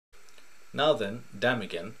Now then, damn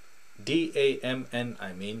again. D-A-M-N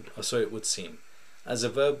I mean, or so it would seem. As a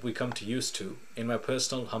verb we come to use to, in my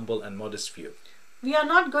personal, humble and modest view. We are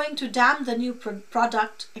not going to damn the new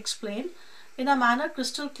product, explain, in a manner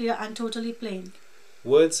crystal clear and totally plain.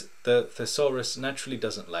 Words the thesaurus naturally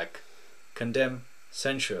doesn't lack. Condemn,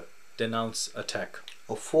 censure, denounce, attack.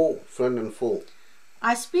 A foe, friend and foe.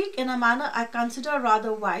 I speak in a manner I consider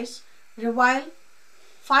rather wise, revile,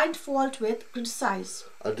 find fault with, criticize.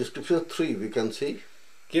 A description 3 we can see.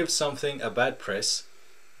 Give something a bad press,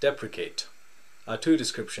 deprecate. Are two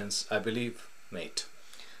descriptions, I believe, mate.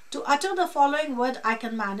 To utter the following word I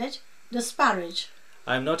can manage, disparage.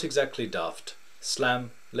 I am not exactly daft.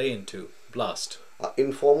 Slam, lay into, blast. A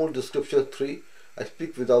informal description 3. I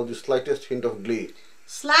speak without the slightest hint of glee.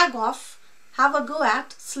 Slag off, have a go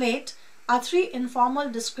at, slate, are three informal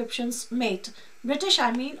descriptions, mate. British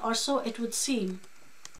I mean, or so it would seem.